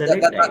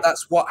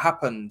that's what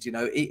happened.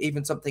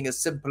 Even something as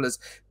simple as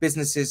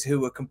businesses who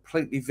were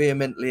completely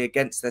vehemently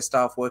against their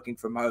staff working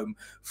from home,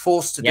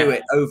 forced to do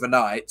it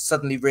overnight,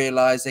 suddenly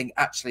realizing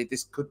actually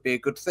this could be a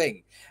good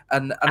thing,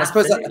 and I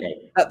suppose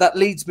that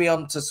leads me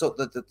on to sort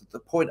of the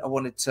point I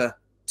wanted to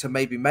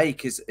maybe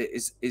make is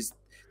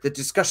the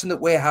discussion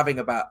that we're having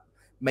about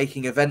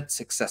making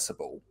events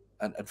accessible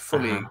and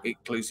fully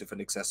inclusive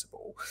and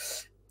accessible.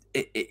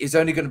 It is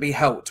only going to be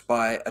helped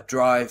by a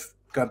drive,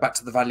 going back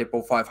to the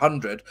valuable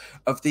 500,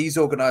 of these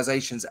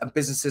organizations and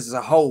businesses as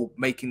a whole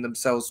making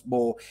themselves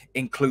more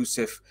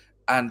inclusive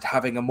and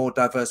having a more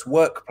diverse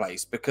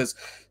workplace. Because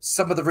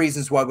some of the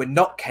reasons why we're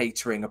not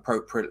catering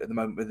appropriately at the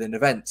moment within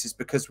events is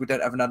because we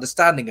don't have an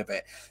understanding of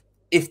it.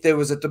 If there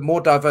was a more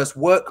diverse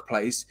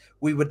workplace,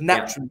 we would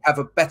naturally have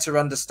a better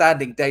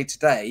understanding day to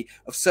day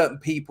of certain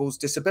people's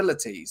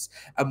disabilities.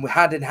 And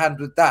hand in hand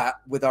with that,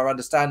 with our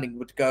understanding,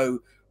 would go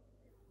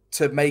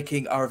to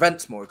making our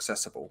events more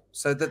accessible.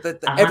 So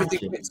that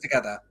everything fits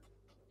together.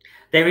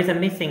 There is a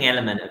missing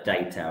element of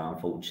data,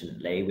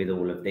 unfortunately, with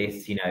all of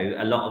this.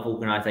 A lot of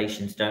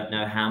organisations don't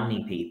know how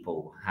many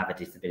people have a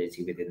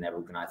disability within their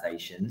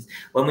organisations.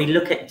 When we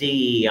look at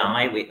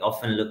DEI, it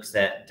often looks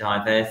at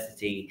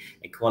diversity,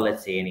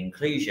 equality and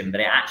inclusion,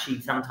 but it actually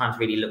sometimes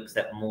really looks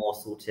at more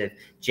sort of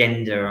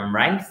gender and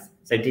race.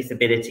 So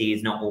disability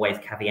is not always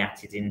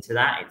caveated into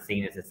that. It's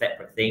seen as a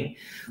separate thing.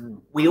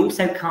 We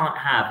also can't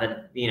have,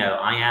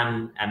 I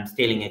am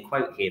stealing a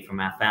quote here from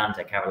our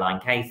founder,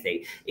 Caroline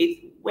Casey.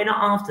 We're not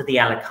after the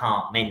a la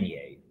carte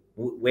menu.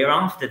 We're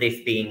after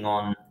this being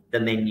on the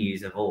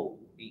menus of all.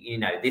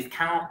 This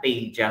can't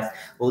be just,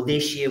 well,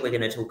 this year we're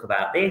going to talk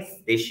about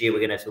this year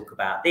we're going to talk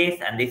about this,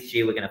 and this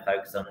year we're going to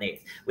focus on this.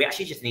 We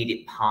actually just need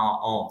it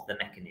part of the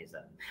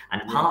mechanism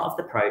and part of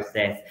the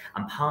process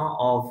and part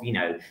of,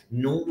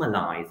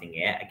 normalizing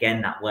it.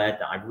 Again, that word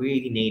that I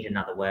really need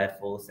another word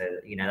for. So,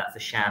 that's a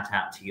shout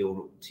out to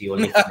your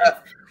listeners.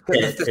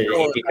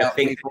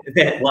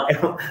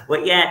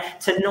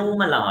 To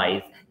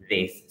normalize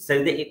this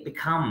so that it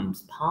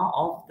becomes part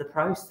of the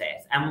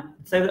process, and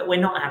so that we're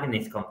not having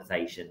this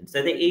conversation,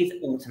 so that it is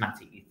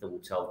automatically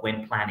thought of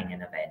when planning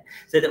an event,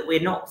 so that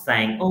we're not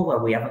saying, oh, well,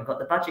 we haven't got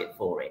the budget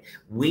for it.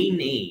 We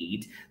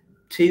need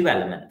two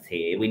elements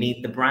here. We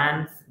need the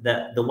brands,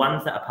 the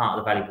ones that are part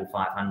of the Valuable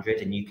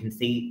 500, and you can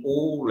see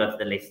all of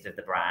the list of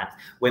the brands.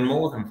 We're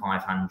more than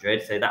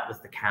 500, so that was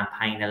the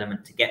campaign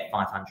element to get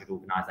 500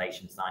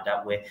 organisations signed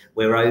up.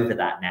 We're over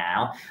that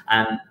now.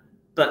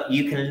 But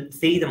you can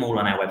see them all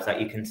on our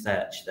website. You can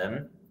search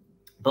them.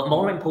 But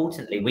more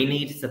importantly, we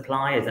need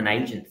suppliers and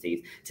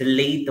agencies to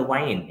lead the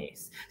way in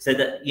this, so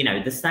that,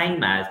 the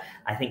same as,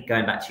 I think,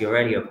 going back to your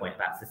earlier point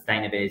about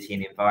sustainability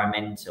and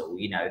environmental,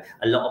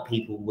 a lot of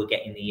people were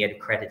getting the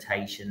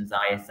accreditations,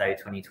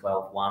 ISO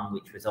 2012-1,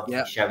 which was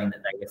obviously showing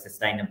that they were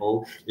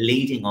sustainable,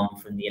 leading on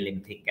from the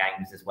Olympic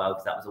Games as well,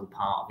 because that was all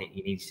part of it.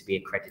 You needed to be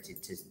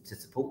accredited to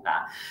support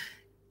that.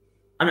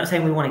 I'm not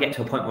saying we want to get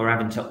to a point where we're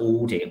having to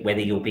audit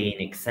whether you're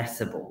being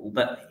accessible,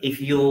 but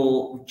if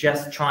you're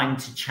just trying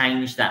to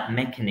change that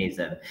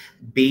mechanism,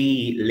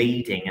 be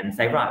leading and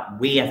say, right,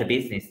 we as a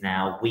business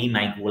now, we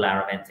make all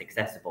our events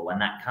accessible,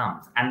 and that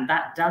comes. And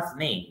that does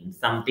mean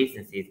some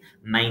businesses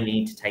may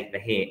need to take the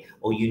hit,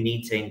 or you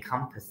need to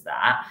encompass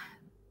that.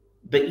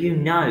 But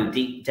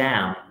deep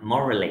down,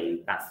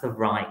 morally, that's the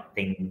right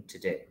thing to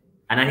do.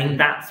 And I think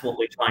that's what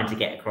we're trying to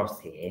get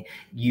across here.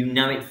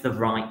 It's the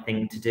right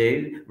thing to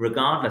do,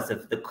 regardless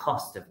of the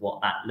cost of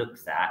what that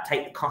looks at.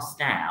 Take the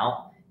cost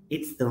out,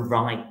 it's the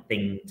right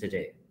thing to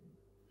do.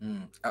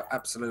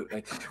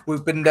 Absolutely.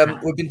 We've been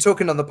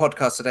talking on the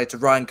podcast today to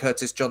Ryan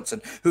Curtis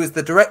Johnson, who is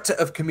the Director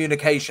of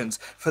Communications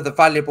for the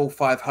Valuable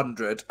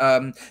 500.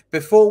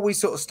 Before we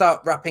sort of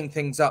start wrapping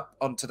things up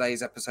on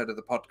today's episode of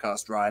the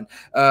podcast, Ryan,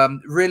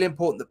 really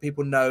important that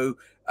people know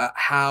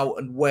how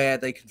and where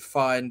they can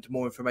find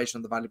more information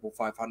on the Valuable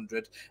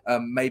 500.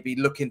 Maybe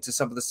look into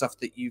some of the stuff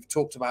that you've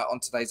talked about on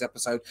today's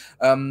episode.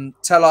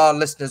 Tell our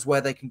listeners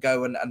where they can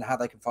go and how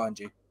they can find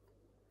you.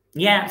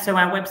 Yeah, so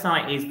our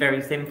website is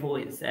very simple.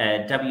 It's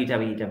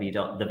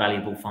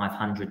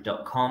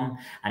www.thevaluable500.com,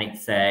 and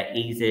it's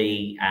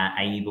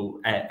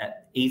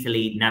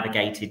easily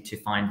navigated to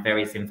find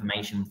various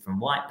information from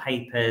white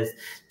papers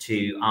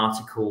to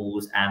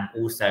articles, and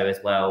also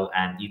as well,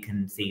 you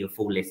can see your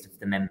full list of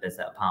the members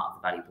that are part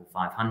of the Valuable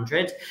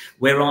 500.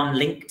 We're on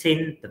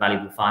LinkedIn, the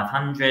Valuable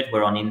 500.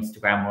 We're on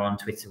Instagram. We're on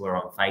Twitter. We're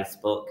on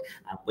Facebook.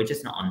 We're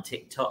just not on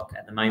TikTok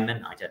at the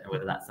moment. I don't know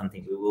whether that's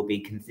something we will be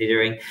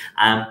considering.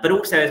 But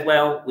also as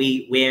well,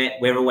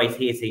 we're always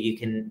here, so you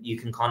can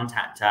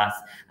contact us,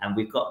 and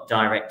we've got a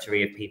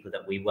directory of people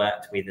that we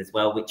worked with as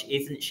well, which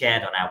isn't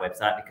shared on our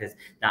website because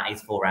that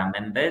is for our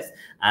members.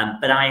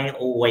 But I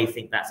always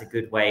think that's a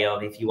good way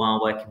of, if you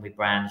are working with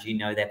brands, you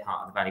know they're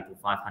part of the Valuable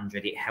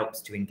 500, it helps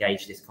to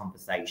engage this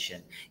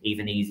conversation,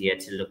 even easier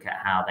to look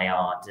at how they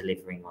are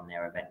delivering on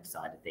their event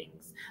side of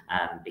things,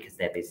 because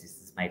their business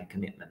has made a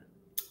commitment.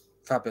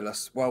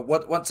 Fabulous. Well,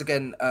 once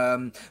again,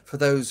 for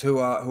those who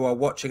are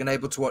watching and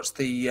able to watch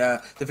the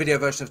video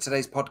version of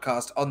today's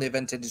podcast on the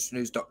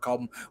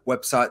eventindustrynews.com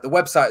website, the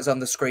website is on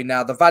the screen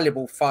now. The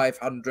Valuable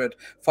 500,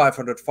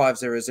 500,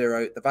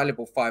 500, the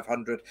Valuable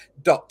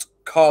 500.com.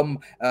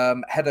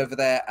 Head over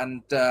there,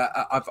 and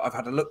I've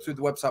had a look through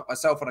the website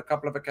myself on a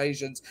couple of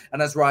occasions,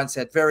 and as Ryan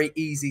said, very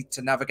easy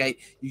to navigate.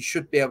 You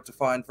should be able to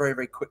find very,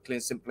 very quickly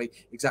and simply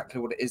exactly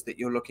what it is that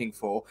you're looking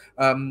for.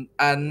 And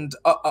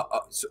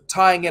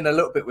tying in a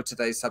little bit with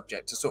today's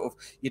subject, to sort of,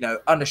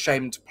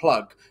 unashamed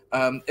plug,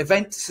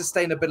 Event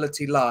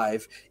Sustainability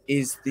Live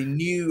is the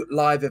new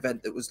live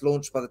event that was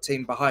launched by the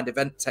team behind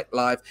Event Tech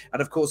Live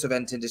and, of course,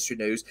 Event Industry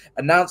News.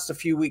 Announced a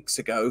few weeks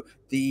ago,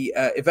 the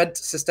Event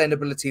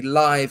Sustainability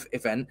Live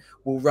event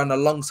will run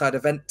alongside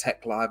Event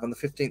Tech Live on the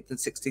 15th and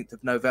 16th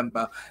of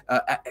November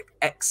at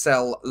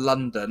Excel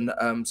London.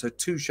 So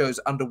 2 shows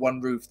under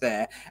one roof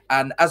there.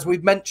 And as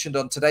we've mentioned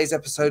on today's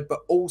episode,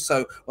 but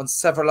also on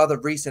several other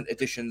recent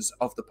editions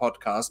of the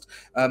podcast,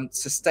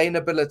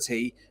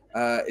 sustainability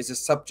is a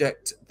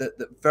subject that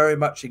very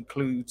much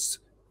includes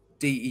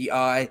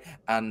DEI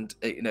and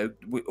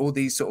all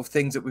these sort of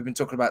things that we've been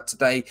talking about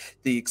today,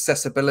 the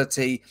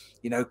accessibility,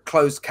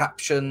 closed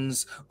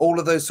captions, all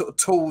of those sort of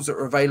tools that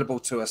are available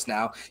to us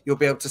now. You'll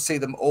be able to see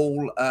them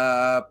all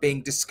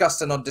being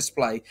discussed and on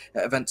display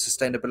at Event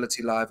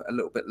Sustainability Live a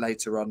little bit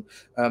later on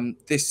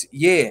this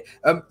year.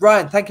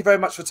 Ryan, thank you very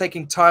much for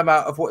taking time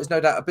out of what is no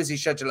doubt a busy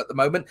schedule at the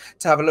moment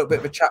to have a little bit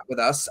of a chat with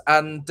us.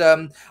 And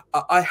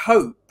I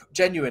hope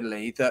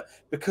genuinely that,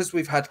 because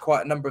we've had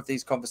quite a number of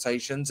these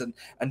conversations and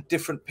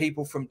different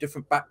people from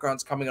different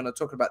backgrounds coming on and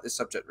talking about this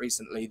subject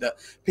recently, that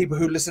people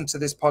who listen to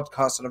this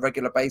podcast on a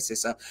regular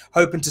basis are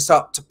hoping to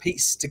start to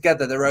piece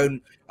together their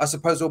own, I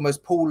suppose,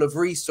 almost pool of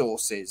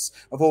resources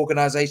of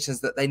organizations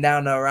that they now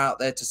know are out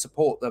there to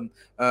support them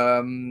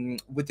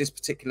with this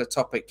particular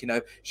topic.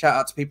 Shout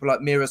out to people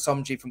like Mira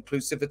Somji from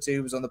Inclusivity,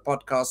 who was on the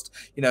podcast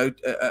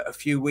a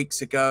few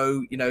weeks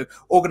ago.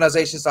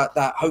 Organizations like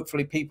that,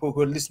 hopefully people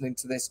who are listening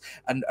to this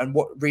and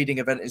reading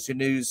Event Industry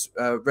News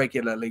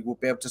regularly will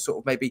be able to sort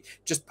of maybe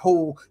just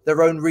pull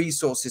their own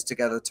resources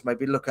together to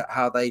maybe look at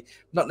how they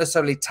not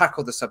necessarily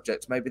tackle the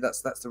subject, maybe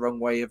that's the wrong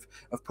way of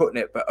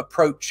putting it, but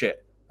approach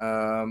it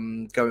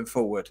going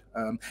forward.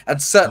 And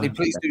certainly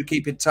please do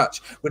keep in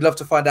touch. We'd love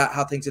to find out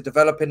how things are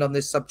developing on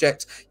this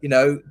subject.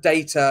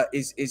 Data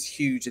is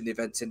huge in the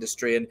events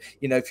industry, and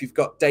if you've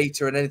got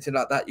data and anything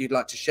like that you'd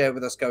like to share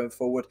with us going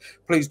forward,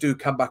 please do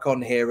come back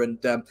on here,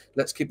 and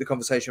let's keep the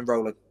conversation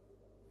rolling.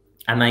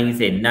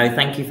 Amazing. No,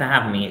 thank you for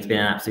having me. It's been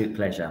an absolute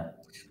pleasure.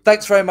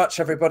 Thanks very much,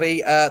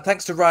 everybody.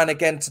 Thanks to Ryan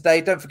again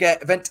today. Don't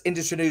forget,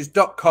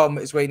 eventindustrynews.com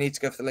is where you need to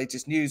go for the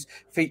latest news,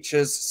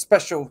 features,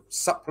 special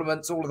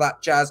supplements, all of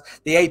that jazz.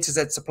 The A to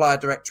Z supplier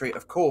directory,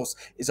 of course,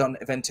 is on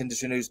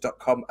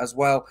eventindustrynews.com as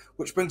well,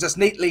 which brings us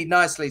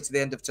nicely to the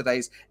end of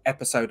today's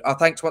episode. Our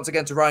thanks once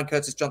again to Ryan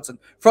Curtis Johnson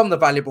from the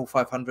Valuable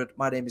 500.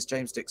 My name is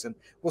James Dickson.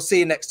 We'll see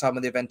you next time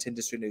on the Event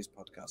Industry News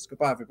podcast.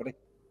 Goodbye, everybody.